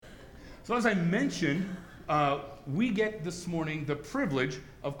So as I mentioned, we get this morning the privilege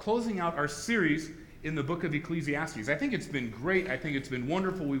of closing out our series in the book of Ecclesiastes. I think it's been great. I think it's been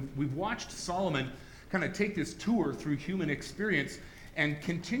wonderful. We've watched Solomon kind of take this tour through human experience and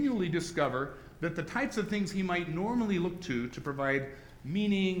continually discover that the types of things he might normally look to provide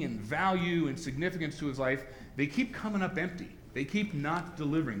meaning and value and significance to his life, they keep coming up empty. They keep not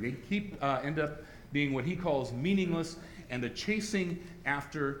delivering. They keep end up being what he calls meaningless and a chasing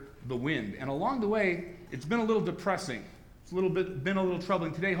after the wind. And along the way, it's been a little depressing. It's been a little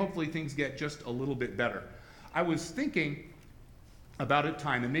troubling. Today, hopefully, things get just a little bit better. I was thinking about a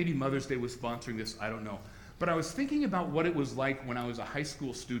time, and maybe Mother's Day was sponsoring this, I don't know. But I was thinking about what it was like when I was a high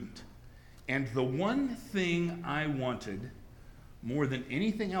school student. And the one thing I wanted more than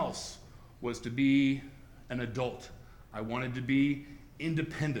anything else was to be an adult. I wanted to be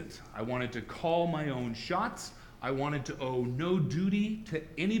independent. I wanted to call my own shots. I wanted to owe no duty to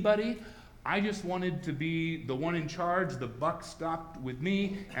anybody. I just wanted to be the one in charge. The buck stopped with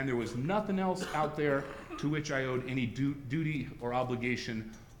me, and there was nothing else out there to which I owed any duty or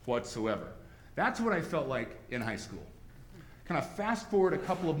obligation whatsoever. That's what I felt like in high school. Kind of fast forward a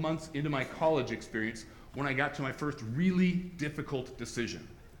couple of months into my college experience when I got to my first really difficult decision.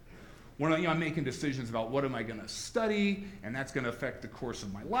 When I'm making decisions about what am I going to study, and that's going to affect the course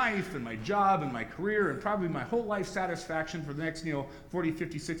of my life and my job and my career and probably my whole life satisfaction for the next 40,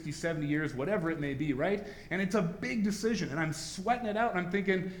 50, 60, 70 years, whatever it may be, right? And it's a big decision, and I'm sweating it out, and I'm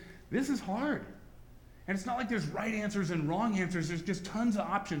thinking, this is hard. And it's not like there's right answers and wrong answers. There's just tons of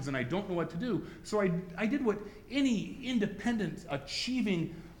options, and I don't know what to do. So I did what any independent,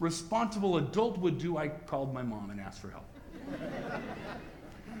 achieving, responsible adult would do. I called my mom and asked for help.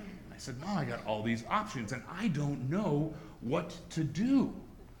 I said, Mom, I got all these options, and I don't know what to do.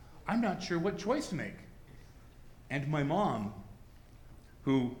 I'm not sure what choice to make. And my mom,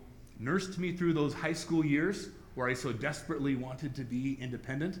 who nursed me through those high school years where I so desperately wanted to be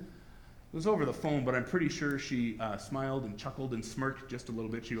independent, it was over the phone, but I'm pretty sure she smiled and chuckled and smirked just a little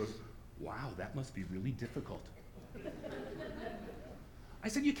bit. She goes, wow, that must be really difficult. I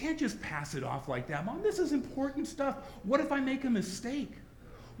said, you can't just pass it off like that. Mom, this is important stuff. What if I make a mistake?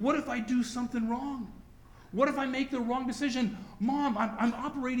 What if I do something wrong? What if I make the wrong decision? Mom, I'm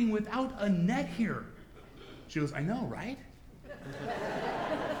operating without a net here. She goes, I know, right?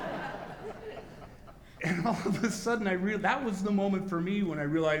 And all of a sudden, that was the moment for me when I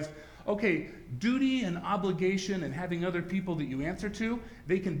realized, okay, duty and obligation and having other people that you answer to,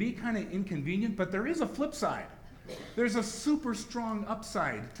 they can be kind of inconvenient, but there is a flip side. There's a super strong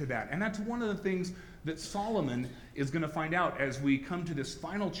upside to that. And that's one of the things that Solomon is going to find out as we come to this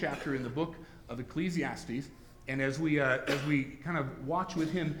final chapter in the book of Ecclesiastes, and as we kind of watch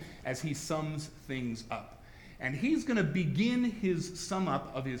with him as he sums things up. And he's going to begin his sum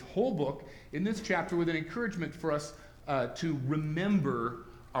up of his whole book in this chapter with an encouragement for us to remember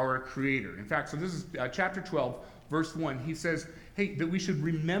our Creator. In fact, so this is chapter 12, verse 1. He says, hey, that we should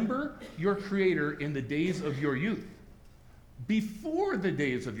remember your Creator in the days of your youth, before the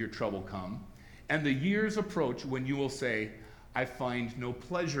days of your trouble come, and the years approach when you will say, I find no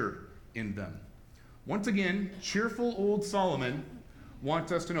pleasure in them. Once again, cheerful old Solomon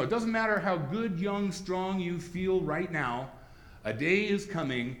wants us to know, it doesn't matter how good, young, strong you feel right now, a day is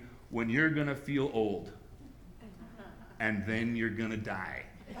coming when you're going to feel old. And then you're going to die.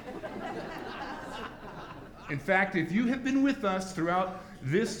 In fact, if you have been with us throughout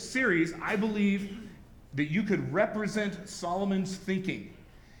this series, I believe that you could represent Solomon's thinking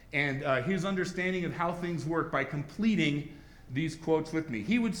and his understanding of how things work by completing these quotes with me.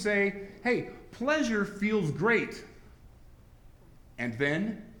 He would say, hey, pleasure feels great, and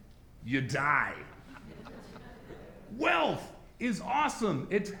then you die. Wealth is awesome.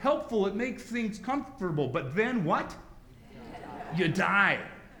 It's helpful. It makes things comfortable. But then what? You die.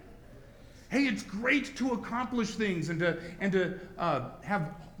 Hey, it's great to accomplish things and to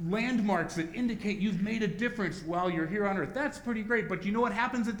have landmarks that indicate you've made a difference while you're here on earth. That's pretty great. But you know what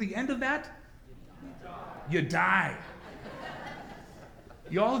happens at the end of that? You die.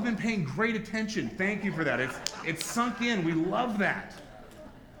 You all have been paying great attention. Thank you for that. It's sunk in. We love that.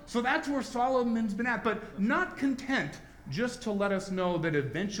 So that's where Solomon's been at, but not content just to let us know that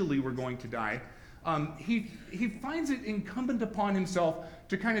eventually we're going to die. He finds it incumbent upon himself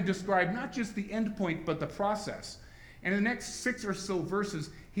to kind of describe not just the end point, but the process. And in the next 6 or so verses,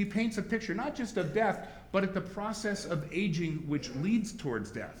 he paints a picture not just of death, but at the process of aging which leads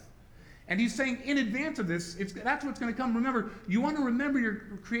towards death. And he's saying in advance of this, that's what's going to come. Remember, you want to remember your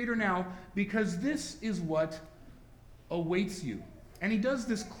Creator now because this is what awaits you. And he does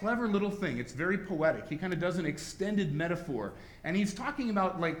this clever little thing. It's very poetic. He kind of does an extended metaphor. And he's talking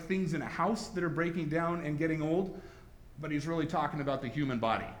about like things in a house that are breaking down and getting old, but he's really talking about the human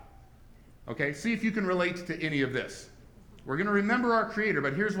body. Okay, see if you can relate to any of this. We're going to remember our Creator,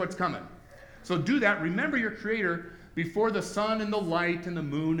 but here's what's coming. So do that. Remember your Creator before the sun and the light and the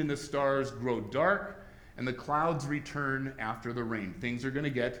moon and the stars grow dark and the clouds return after the rain. Things are going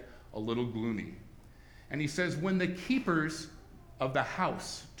to get a little gloomy. And he says, when the keepers of the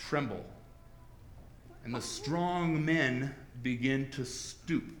house tremble and the strong men begin to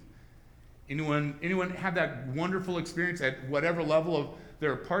stoop. Anyone have that wonderful experience at whatever level of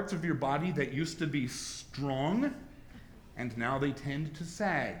there are parts of your body that used to be strong and now they tend to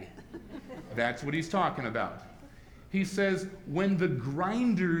sag? That's what he's talking about. He says, when the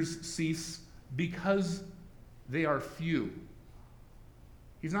grinders cease because they are few.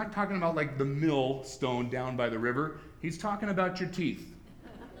 He's not talking about like the millstone down by the river. He's talking about your teeth.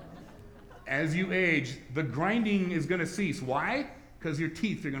 As you age, the grinding is going to cease. Why? Because your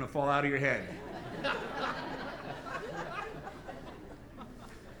teeth are going to fall out of your head.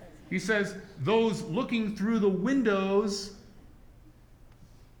 He says, those looking through the windows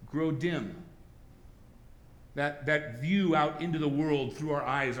grow dim. That view out into the world through our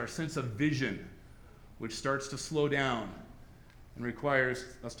eyes, our sense of vision, which starts to slow down and requires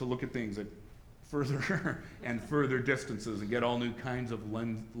us to look at things at further and further distances and get all new kinds of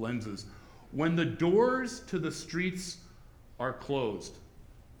lenses. When the doors to the streets are closed,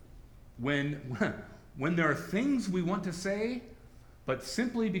 when there are things we want to say, but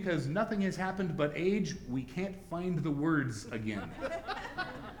simply because nothing has happened but age, we can't find the words again.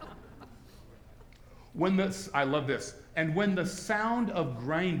 I love this. And when the sound of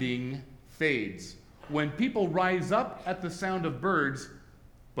grinding fades, when people rise up at the sound of birds,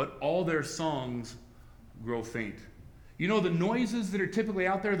 but all their songs grow faint. You know, the noises that are typically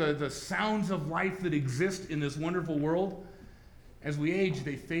out there, the sounds of life that exist in this wonderful world, as we age,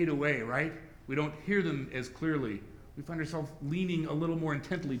 they fade away, right? We don't hear them as clearly. We find ourselves leaning a little more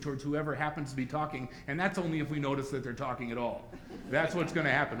intently towards whoever happens to be talking, and that's only if we notice that they're talking at all. That's what's going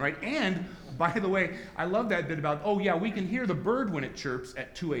to happen, right? And, by the way, I love that bit about, oh yeah, we can hear the bird when it chirps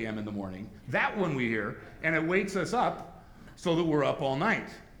at 2 a.m. in the morning. That one we hear, and it wakes us up so that we're up all night.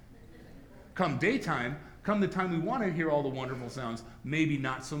 Come daytime, come the time we want to hear all the wonderful sounds, maybe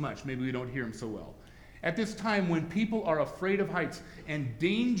not so much. Maybe we don't hear them so well. At this time when people are afraid of heights and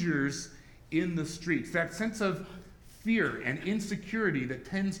dangers in the streets, that sense of fear and insecurity that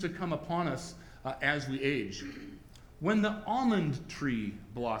tends to come upon us as we age. When the almond tree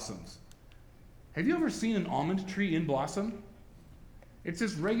blossoms. Have you ever seen an almond tree in blossom? It's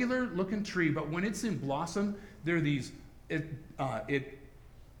this regular looking tree, but when it's in blossom, there are these, it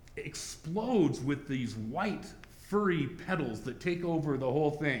explodes with these white, furry petals that take over the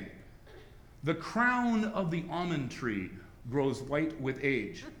whole thing. The crown of the almond tree grows white with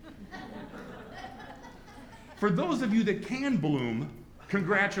age. For those of you that can bloom,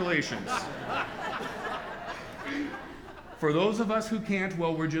 congratulations. For those of us who can't,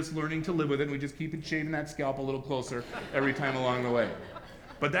 well, we're just learning to live with it, and we just keep shaving that scalp a little closer every time along the way.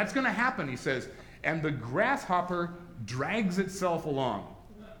 But that's going to happen, he says, and the grasshopper drags itself along.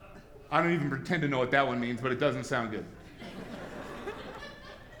 I don't even pretend to know what that one means, but it doesn't sound good.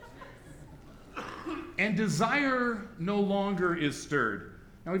 And desire no longer is stirred.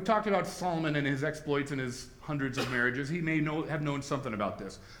 Now, we've talked about Solomon and his exploits and his hundreds of marriages. He may have known something about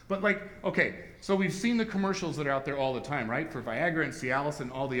this. But okay, so we've seen the commercials that are out there all the time, right? For Viagra and Cialis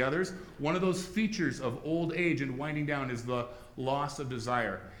and all the others. One of those features of old age and winding down is the loss of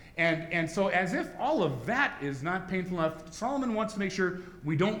desire. And so as if all of that is not painful enough, Solomon wants to make sure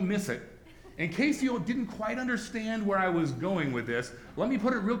we don't miss it. In case you didn't quite understand where I was going with this, let me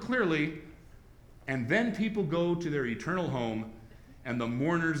put it real clearly. And then people go to their eternal home, and the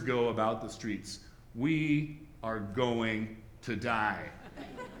mourners go about the streets. We are going to die.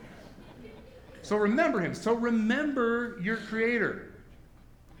 So remember him. So remember your Creator.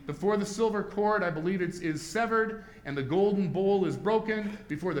 Before the silver cord, I believe is severed, and the golden bowl is broken,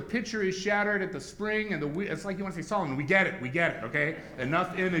 before the pitcher is shattered at the spring, and it's like you want to say, Solomon, we get it, okay?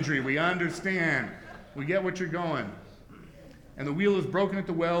 Enough imagery, we understand. We get what you're going. And the wheel is broken at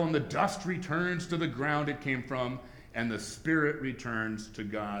the well, and the dust returns to the ground it came from, and the spirit returns to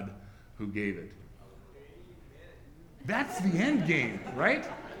God who gave it. That's the end game, right?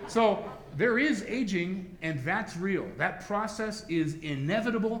 So there is aging, and that's real. That process is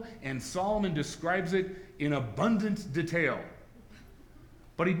inevitable, and Solomon describes it in abundant detail.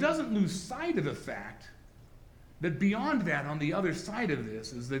 But he doesn't lose sight of the fact that beyond that, on the other side of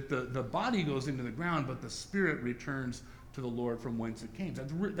this, is that the body goes into the ground, but the spirit returns to the Lord from whence it came.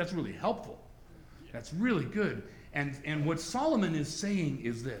 That's really helpful. That's really good. And what Solomon is saying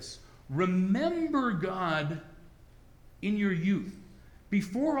is this: remember God in your youth,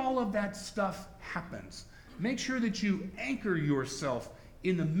 before all of that stuff happens. Make sure that you anchor yourself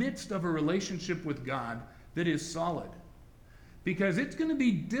in the midst of a relationship with God that is solid. Because it's going to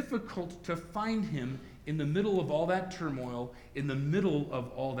be difficult to find him in the middle of all that turmoil, in the middle of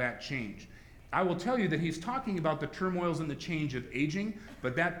all that change. I will tell you that he's talking about the turmoils and the change of aging,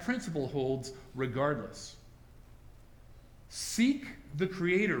 but that principle holds regardless. Seek the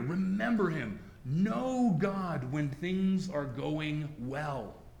Creator. Remember him. Know God when things are going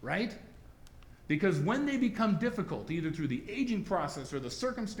well, right? Because when they become difficult, either through the aging process or the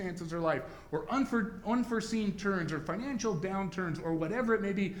circumstances of life, or unforeseen turns or financial downturns or whatever it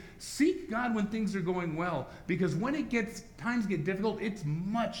may be, seek God when things are going well. Because when times get difficult, it's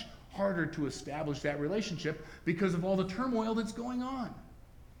much harder to establish that relationship because of all the turmoil that's going on.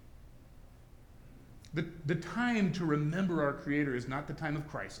 The time to remember our Creator is not the time of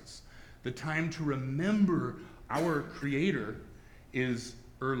crisis. The time to remember our Creator is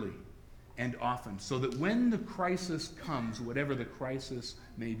early and often, so that when the crisis comes, whatever the crisis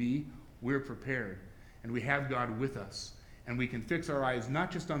may be, we're prepared and we have God with us, and we can fix our eyes not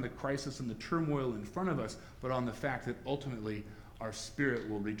just on the crisis and the turmoil in front of us, but on the fact that ultimately our spirit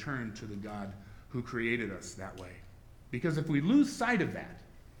will return to the God who created us that way. Because if we lose sight of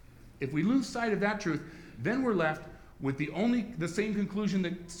that truth, then we're left with the same conclusion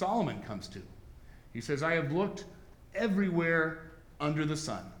that Solomon comes to. He says, I have looked everywhere under the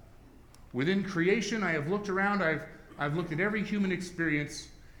sun. Within creation, I have looked around, I've looked at every human experience,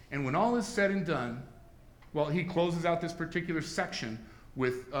 and when all is said and done, well, he closes out this particular section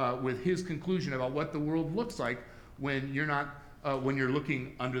with his conclusion about what the world looks like when you're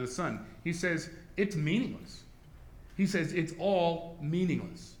looking under the sun. He says, it's meaningless. He says, it's all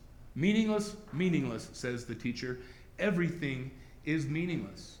meaningless. Meaningless, meaningless, says the teacher. Everything is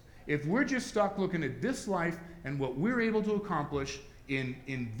meaningless. If we're just stuck looking at this life and what we're able to accomplish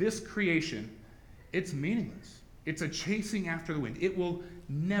in this creation, it's meaningless. It's a chasing after the wind. It will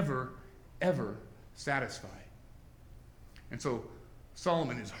never, ever satisfy. And so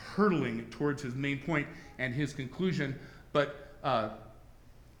Solomon is hurtling towards his main point and his conclusion, but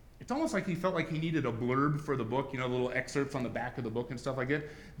it's almost like he felt like he needed a blurb for the book, little excerpts on the back of the book and stuff like that.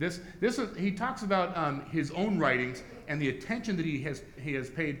 He talks about his own writings and the attention that he has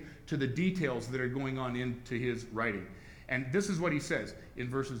paid to the details that are going on into his writing. And this is what he says in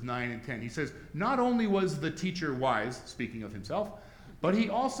verses 9 and 10. He says, not only was the teacher wise, speaking of himself, but he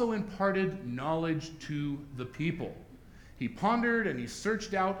also imparted knowledge to the people. He pondered and he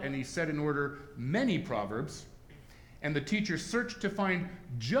searched out and he set in order many proverbs, and the teacher searched to find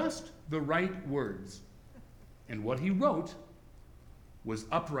just the right words. And what he wrote was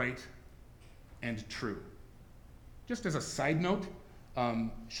upright and true. Just as a side note,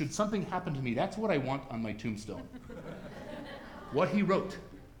 should something happen to me, that's what I want on my tombstone. What he wrote,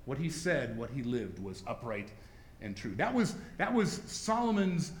 what he said, what he lived was upright and true. That was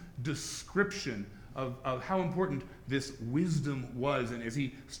Solomon's description of how important this wisdom was. And as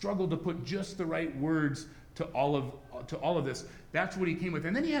he struggled to put just the right words to all of this, that's what he came with.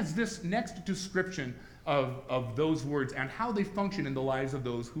 And then he has this next description of those words and how they function in the lives of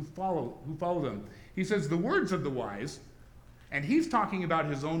those who follow them. He says, the words of the wise, and he's talking about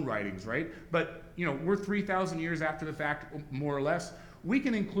his own writings, right? But, we're 3,000 years after the fact, more or less. We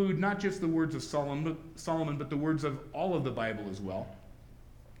can include not just the words of Solomon, but the words of all of the Bible as well.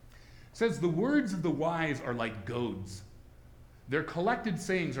 It says, the words of the wise are like goads. Their collected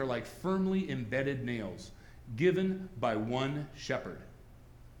sayings are like firmly embedded nails, given by one shepherd.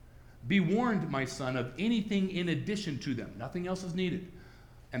 Be warned, my son, of anything in addition to them. Nothing else is needed.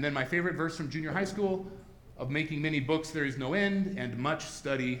 And then my favorite verse from junior high school, of making many books there is no end, and much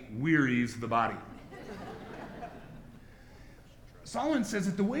study wearies the body. Solomon says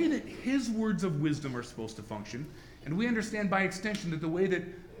that the way that his words of wisdom are supposed to function, and we understand by extension that the way that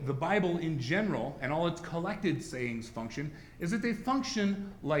the Bible in general and all its collected sayings function, is that they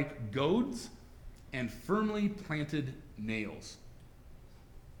function like goads and firmly planted nails.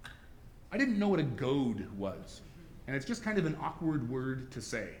 I didn't know what a goad was, and it's just kind of an awkward word to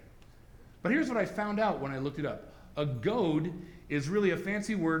say. But here's what I found out when I looked it up. A goad is really a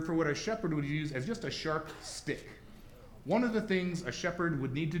fancy word for what a shepherd would use as just a sharp stick. One of the things a shepherd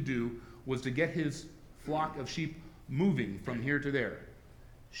would need to do was to get his flock of sheep moving from here to there.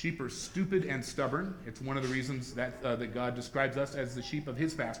 Sheep are stupid and stubborn. It's one of the reasons that God describes us as the sheep of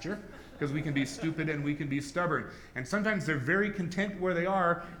his pasture, because we can be stupid and we can be stubborn. And sometimes they're very content where they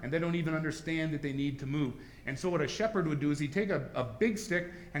are, and they don't even understand that they need to move. And so what a shepherd would do is he'd take a big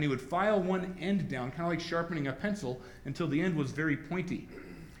stick and he would file one end down, kind of like sharpening a pencil, until the end was very pointy.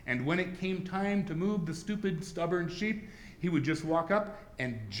 And when it came time to move the stupid, stubborn sheep, he would just walk up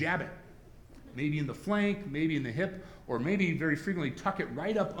and jab it. Maybe in the flank, maybe in the hip, or maybe very frequently tuck it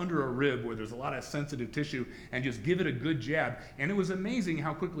right up under a rib where there's a lot of sensitive tissue and just give it a good jab. And it was amazing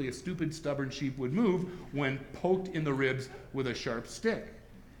how quickly a stupid, stubborn sheep would move when poked in the ribs with a sharp stick.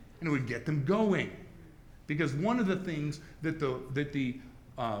 And it would get them going. Because one of the things that the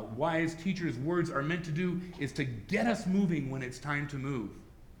wise teacher's words are meant to do is to get us moving when it's time to move.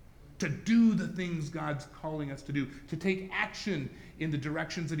 To do the things God's calling us to do, to take action in the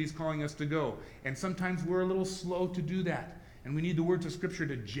directions that he's calling us to go. And sometimes we're a little slow to do that. And we need the words of Scripture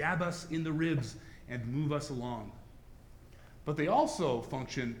to jab us in the ribs and move us along. But they also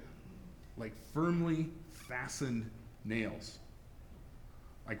function like firmly fastened nails.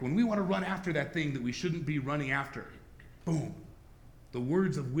 Like when we want to run after that thing that we shouldn't be running after, boom, the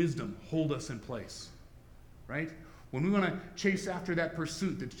words of wisdom hold us in place, right? When we want to chase after that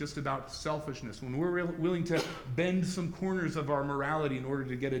pursuit that's just about selfishness, when we're willing to bend some corners of our morality in order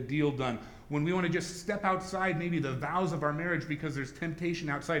to get a deal done, when we want to just step outside maybe the vows of our marriage because there's temptation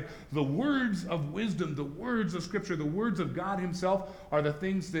outside, the words of wisdom, the words of Scripture, the words of God himself are the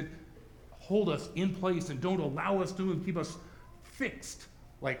things that hold us in place and don't allow us to move, keep us fixed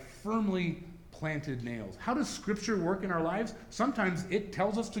like firmly planted nails. How does Scripture work in our lives? Sometimes it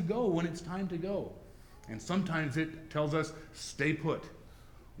tells us to go when it's time to go. And sometimes it tells us, stay put,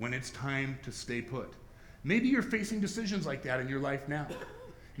 when it's time to stay put. Maybe you're facing decisions like that in your life now.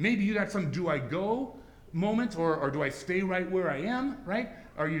 Maybe you got some do I go moments, or do I stay right where I am, right?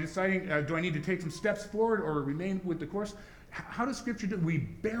 Are you deciding, do I need to take some steps forward or remain with the course? How does Scripture do? We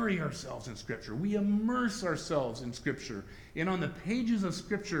bury ourselves in Scripture. We immerse ourselves in Scripture. And on the pages of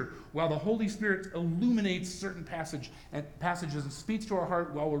Scripture, while the Holy Spirit illuminates certain passages and speaks to our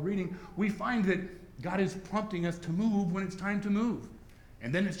heart while we're reading, we find that God is prompting us to move when it's time to move.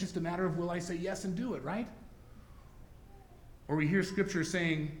 And then it's just a matter of, will I say yes and do it, right? Or we hear Scripture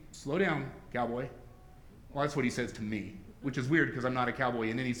saying, slow down, cowboy. Well, that's what he says to me, which is weird because I'm not a cowboy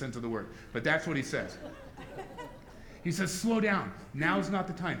in any sense of the word. But that's what he says. He says, slow down. Now's not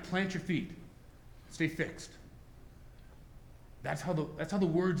the time. Plant your feet. Stay fixed. That's how the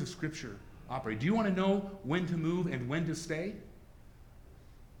words of Scripture operate. Do you want to know when to move and when to stay?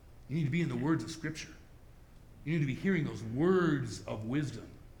 You need to be in the words of Scripture. You need to be hearing those words of wisdom,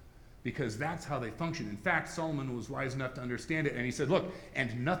 because that's how they function. In fact, Solomon was wise enough to understand it, and he said, look,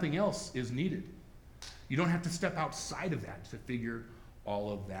 and nothing else is needed. You don't have to step outside of that to figure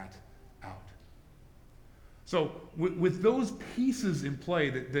all of that out. So with those pieces in play,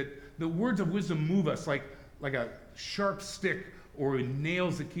 that the words of wisdom move us like a sharp stick or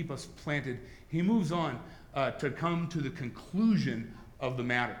nails that keep us planted, he moves on to come to the conclusion of the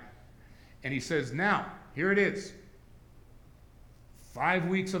matter. And he says, now, here it is. 5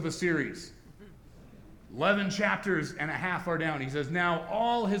 weeks of a series. 11 chapters and a half are down. He says, now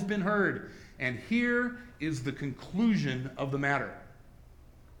all has been heard. And here is the conclusion of the matter.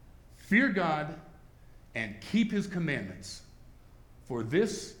 Fear God and keep his commandments, for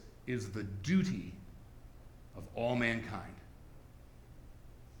this is the duty of all mankind.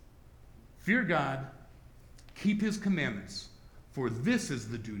 Fear God, keep his commandments, for this is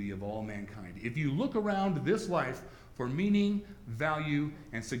the duty of all mankind. If you look around this life for meaning, value,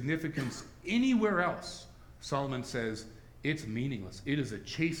 and significance anywhere else, Solomon says it's meaningless. It is a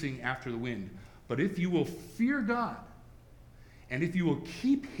chasing after the wind. But if you will fear God, and if you will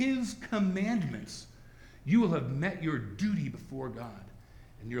keep his commandments, you will have met your duty before God,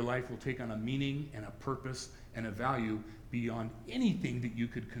 and your life will take on a meaning and a purpose and a value beyond anything that you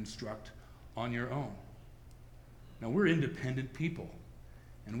could construct on your own. Now, we're independent people,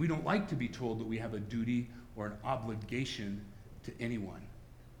 and we don't like to be told that we have a duty or an obligation to anyone.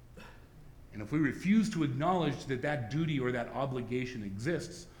 And if we refuse to acknowledge that that duty or that obligation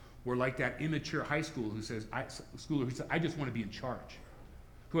exists, we're like that immature high schooler who says, I just want to be in charge,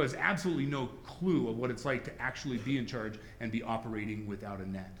 who has absolutely no clue of what it's like to actually be in charge and be operating without a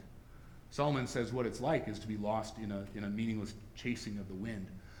net. Solomon says what it's like is to be lost in a meaningless chasing of the wind.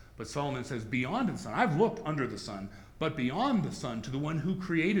 But Solomon says, beyond the sun, I've looked under the sun, but beyond the sun to the one who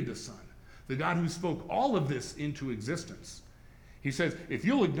created the sun, the God who spoke all of this into existence. He says, if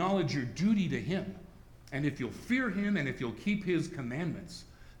you'll acknowledge your duty to him, and if you'll fear him, and if you'll keep his commandments,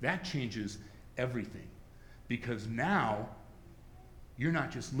 that changes everything. Because now you're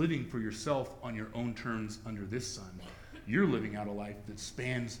not just living for yourself on your own terms under this sun. You're living out a life that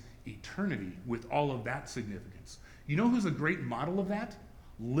spans eternity with all of that significance. You know who's a great model of that?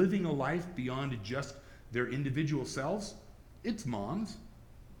 Living a life beyond just their individual selves? It's moms.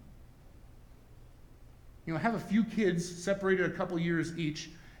 You know, have a few kids separated a couple years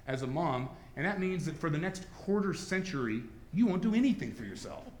each as a mom, and that means that for the next quarter century, you won't do anything for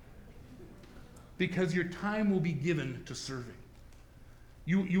yourself because your time will be given to serving.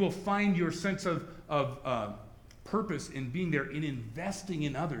 You will find your sense of purpose in being there, in investing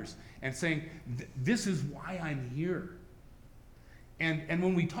in others and saying, this is why I'm here. And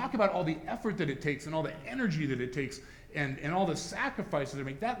when we talk about all the effort that it takes and all the energy that it takes and all the sacrifices they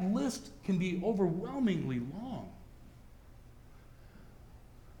make, that list can be overwhelmingly long.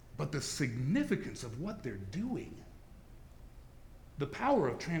 But the significance of what they're doing, the power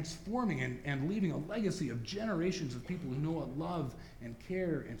of transforming and leaving a legacy of generations of people who know what love and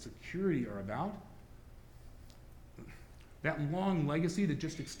care and security are about, that long legacy that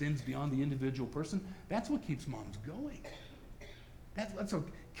just extends beyond the individual person, that's what keeps moms going. That's what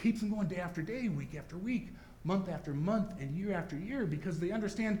keeps them going day after day, week after week, month after month, and year after year, because they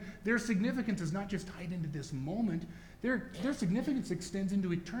understand their significance is not just tied into this moment. Their significance extends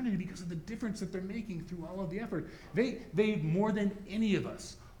into eternity because of the difference that they're making through all of the effort. They more than any of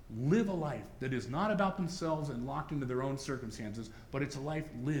us, live a life that is not about themselves and locked into their own circumstances, but it's a life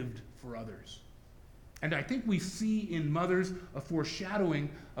lived for others. And I think we see in mothers a foreshadowing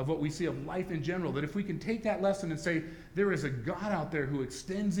of what we see of life in general, that if we can take that lesson and say, there is a God out there who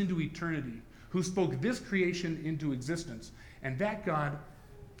extends into eternity, who spoke this creation into existence, and that God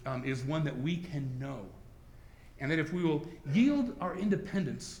is one that we can know. And that if we will yield our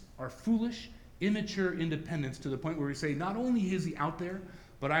independence, our foolish, immature independence, to the point where we say, not only is he out there,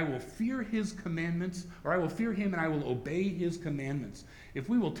 but I will fear his commandments, or I will fear him and I will obey his commandments. If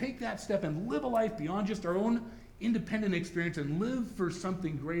we will take that step and live a life beyond just our own independent experience and live for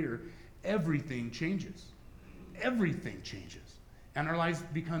something greater, everything changes. Everything changes. And our lives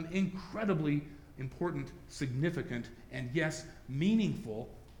become incredibly important, significant, and yes, meaningful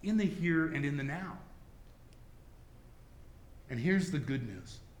in the here and in the now. And here's the good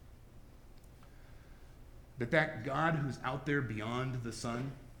news. That God who's out there beyond the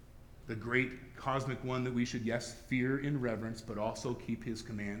sun, the great cosmic one that we should, yes, fear in reverence, but also keep his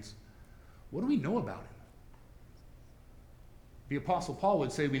commands, what do we know about him? The Apostle Paul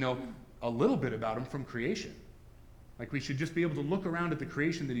would say we know a little bit about him from creation. Like we should just be able to look around at the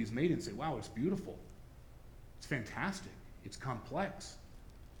creation that he's made and say, wow, it's beautiful. It's fantastic. It's complex.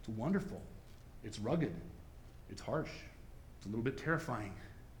 It's wonderful. It's rugged. It's harsh. It's a little bit terrifying.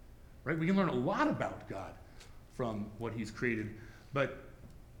 Right? We can learn a lot about God from what he's created, but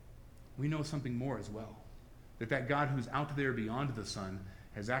we know something more as well. That God who's out there beyond the sun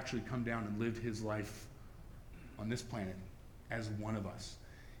has actually come down and lived his life on this planet as one of us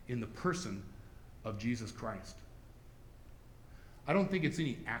in the person of Jesus Christ. I don't think it's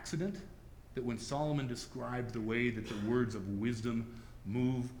any accident that when Solomon described the way that the words of wisdom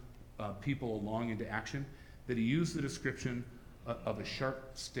move people along into action, that he used the description of a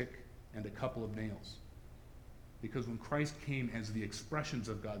sharp stick and a couple of nails. Because when Christ came as the expressions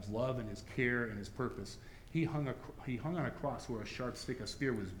of God's love and his care and his purpose, he hung on a cross where a sharp stick, a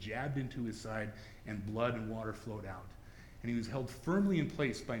spear, was jabbed into his side and blood and water flowed out. And he was held firmly in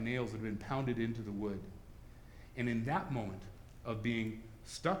place by nails that had been pounded into the wood. And in that moment of being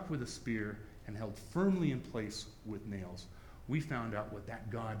stuck with a spear and held firmly in place with nails, we found out what that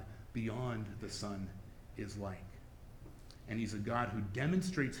God beyond the sun is like. And he's a God who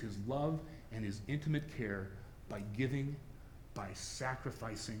demonstrates his love and his intimate care by giving, by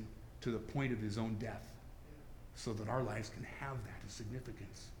sacrificing to the point of his own death, so that our lives can have that as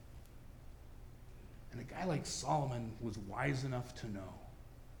significance. And a guy like Solomon was wise enough to know,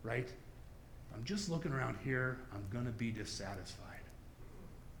 right? If I'm just looking around here, I'm going to be dissatisfied.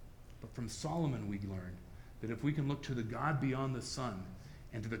 But from Solomon we learned that if we can look to the God beyond the sun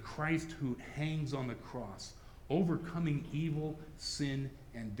and to the Christ who hangs on the cross, overcoming evil, sin,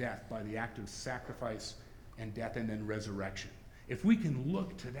 and death by the act of sacrifice and death and then resurrection. If we can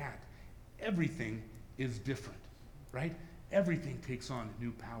look to that, everything is different, right? Everything takes on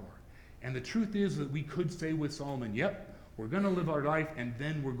new power. And the truth is that we could say with Solomon, yep, we're going to live our life and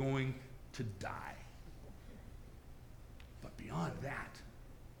then we're going to die. But beyond that,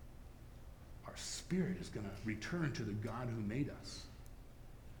 our spirit is going to return to the God who made us.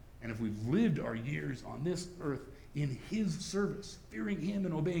 And if we've lived our years on this earth in his service, fearing him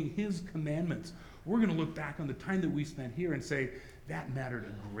and obeying his commandments, we're going to look back on the time that we spent here and say, that mattered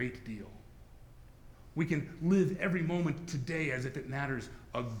a great deal. We can live every moment today as if it matters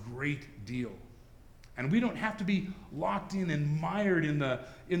a great deal. And we don't have to be locked in and mired in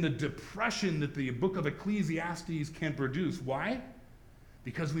the depression that the book of Ecclesiastes can produce. Why?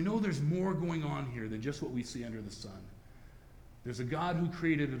 Because we know there's more going on here than just what we see under the sun. There's a God who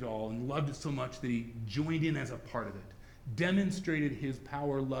created it all and loved it so much that he joined in as a part of it, demonstrated his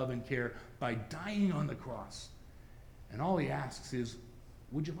power, love, and care by dying on the cross. And all he asks is,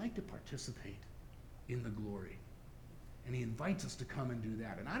 would you like to participate in the glory? And he invites us to come and do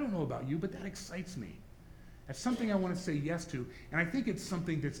that. And I don't know about you, but that excites me. That's something I want to say yes to, and I think it's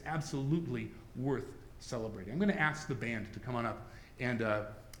something that's absolutely worth celebrating. I'm going to ask the band to come on up. And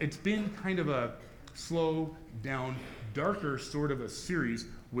it's been kind of a slow down, darker sort of a series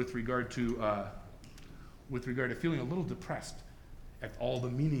with regard to feeling a little depressed at all the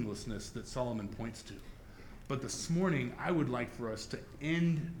meaninglessness that Solomon points to. But this morning, I would like for us to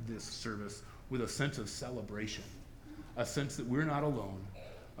end this service with a sense of celebration, a sense that we're not alone,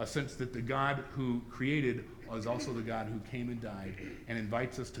 a sense that the God who created is also the God who came and died and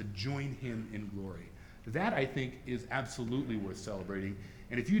invites us to join him in glory. That, I think, is absolutely worth celebrating.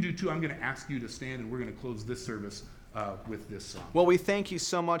 And if you do too, I'm going to ask you to stand, and we're going to close this service with this song. Well, we thank you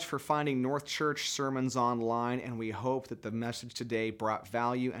so much for finding North Church Sermons online, and we hope that the message today brought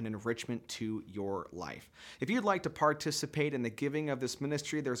value and enrichment to your life. If you'd like to participate in the giving of this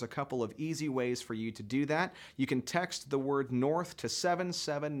ministry, there's a couple of easy ways for you to do that. You can text the word NORTH to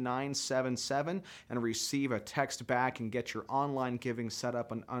 77977 and receive a text back and get your online giving set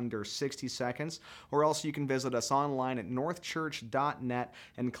up in under 60 seconds. Or else you can visit us online at northchurch.net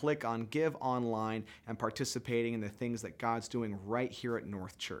and click on Give Online and participating in the things that God's doing right here at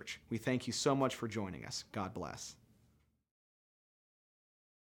North Church. We thank you so much for joining us. God bless.